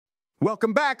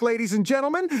Welcome back, ladies and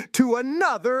gentlemen, to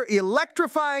another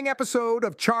electrifying episode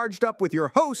of Charged Up with your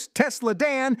host, Tesla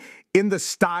Dan, in the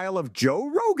style of Joe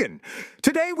Rogan.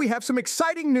 Today, we have some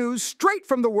exciting news straight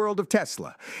from the world of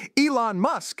Tesla. Elon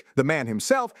Musk, the man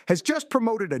himself, has just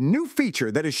promoted a new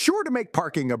feature that is sure to make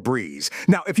parking a breeze.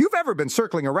 Now, if you've ever been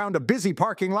circling around a busy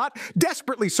parking lot,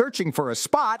 desperately searching for a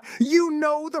spot, you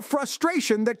know the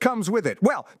frustration that comes with it.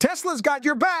 Well, Tesla's got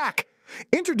your back.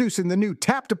 Introducing the new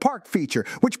Tap to Park feature,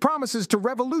 which promises to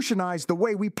revolutionize the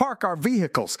way we park our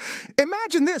vehicles.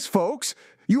 Imagine this, folks.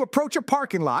 You approach a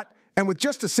parking lot, and with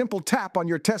just a simple tap on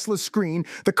your Tesla's screen,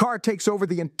 the car takes over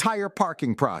the entire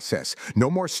parking process. No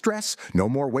more stress, no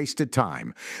more wasted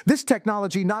time. This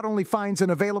technology not only finds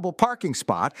an available parking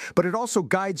spot, but it also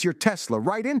guides your Tesla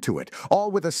right into it,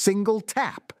 all with a single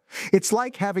tap. It's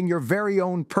like having your very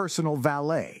own personal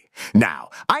valet. Now,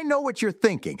 I know what you're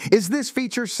thinking. Is this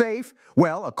feature safe?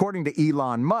 Well, according to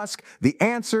Elon Musk, the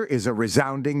answer is a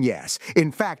resounding yes.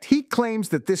 In fact, he claims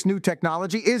that this new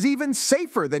technology is even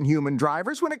safer than human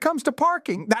drivers when it comes to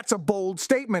parking. That's a bold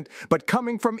statement, but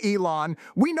coming from Elon,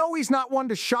 we know he's not one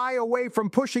to shy away from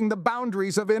pushing the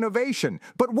boundaries of innovation.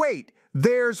 But wait,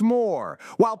 there's more.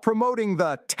 While promoting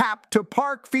the Tap to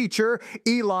Park feature,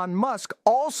 Elon Musk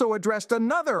also addressed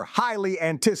another highly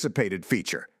anticipated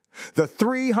feature, the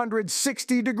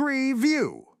 360-degree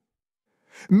view.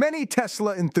 Many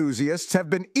Tesla enthusiasts have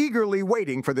been eagerly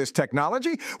waiting for this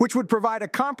technology, which would provide a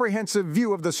comprehensive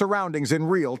view of the surroundings in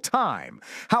real time.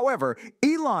 However,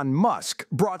 Elon Musk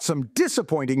brought some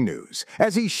disappointing news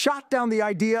as he shot down the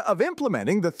idea of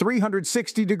implementing the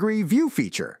 360-degree view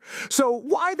feature. So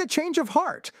why the change of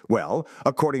heart? Well,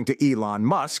 according to Elon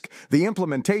Musk, the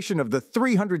implementation of the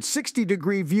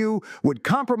 360-degree view would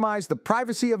compromise the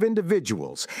privacy of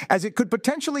individuals, as it could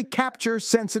potentially capture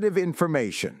sensitive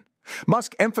information.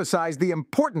 Musk emphasized the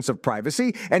importance of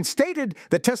privacy and stated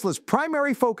that Tesla's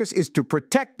primary focus is to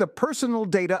protect the personal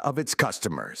data of its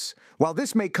customers. While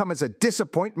this may come as a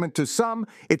disappointment to some,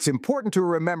 it's important to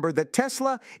remember that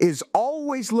Tesla is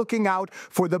always looking out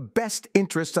for the best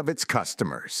interests of its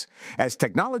customers. As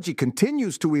technology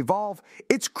continues to evolve,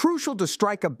 it's crucial to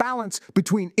strike a balance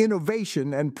between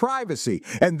innovation and privacy.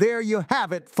 And there you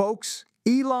have it, folks.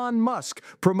 Elon Musk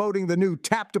promoting the new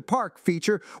Tap to Park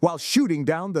feature while shooting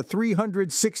down the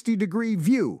 360-degree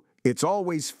view. It's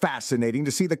always fascinating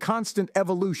to see the constant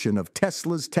evolution of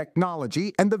Tesla's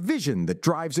technology and the vision that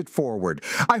drives it forward.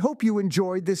 I hope you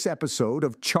enjoyed this episode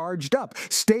of Charged Up.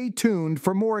 Stay tuned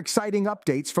for more exciting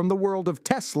updates from the world of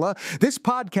Tesla. This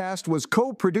podcast was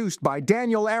co-produced by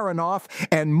Daniel Aronoff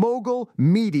and Mogul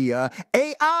Media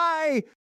AI.